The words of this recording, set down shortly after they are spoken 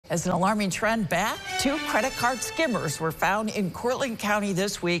As an alarming trend back, 2 credit card skimmers were found in Cortland County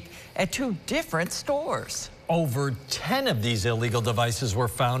this week at 2 different stores. Over 10 of these illegal devices were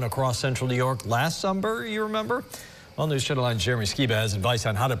found across central New York last summer, you remember? Well, NewsChannel 9's Jeremy Skiba has advice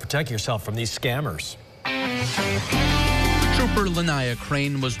on how to protect yourself from these scammers. Trooper Lanaya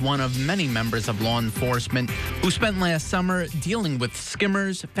Crane was one of many members of law enforcement who spent last summer dealing with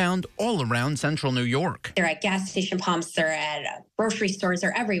skimmers found all around central New York. They're at gas station pumps, they're at grocery stores,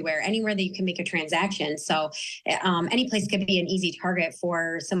 they're everywhere, anywhere that you can make a transaction. So any place could be an easy target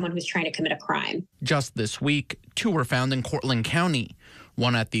for someone who's trying to commit a crime. Just this week, 2 were found in Cortland County,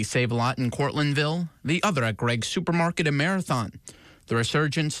 one at the Save-A-Lot in Cortlandville, the other at Greg's Supermarket in Marathon. The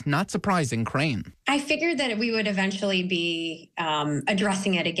resurgence not surprising Crane. I figured that we would eventually be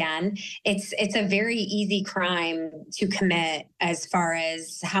addressing it again. It's a very easy crime to commit as far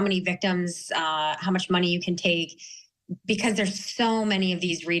as how many victims, how much money you can take, because there's so many of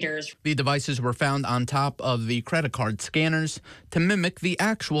these readers. The devices were found on top of the credit card scanners to mimic the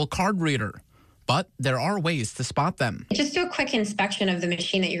actual card reader. But there are ways to spot them. Just do a quick inspection of the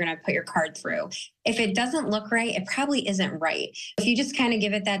machine that you're going to put your card through. If it doesn't look right, it probably isn't right. If you just kind of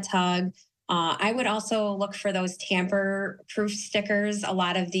give it that tug, I would also look for those tamper-proof stickers. A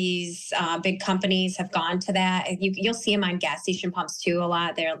lot of these big companies have gone to that. You'll see them on gas station pumps too a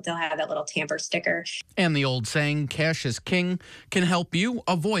lot. They'll have that little tamper sticker. And the old saying, cash is king, can help you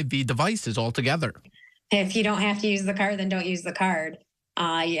avoid the devices altogether. If you don't have to use the card, then don't use the card.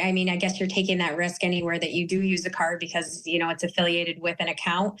 I mean, I guess you're taking that risk anywhere that you do use a card because, it's affiliated with an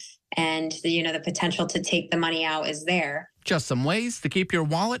account and, the potential to take the money out is there. Just some ways to keep your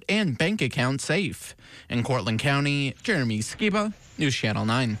wallet and bank account safe. In Cortland County, Jeremy Skiba, News Channel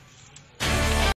 9.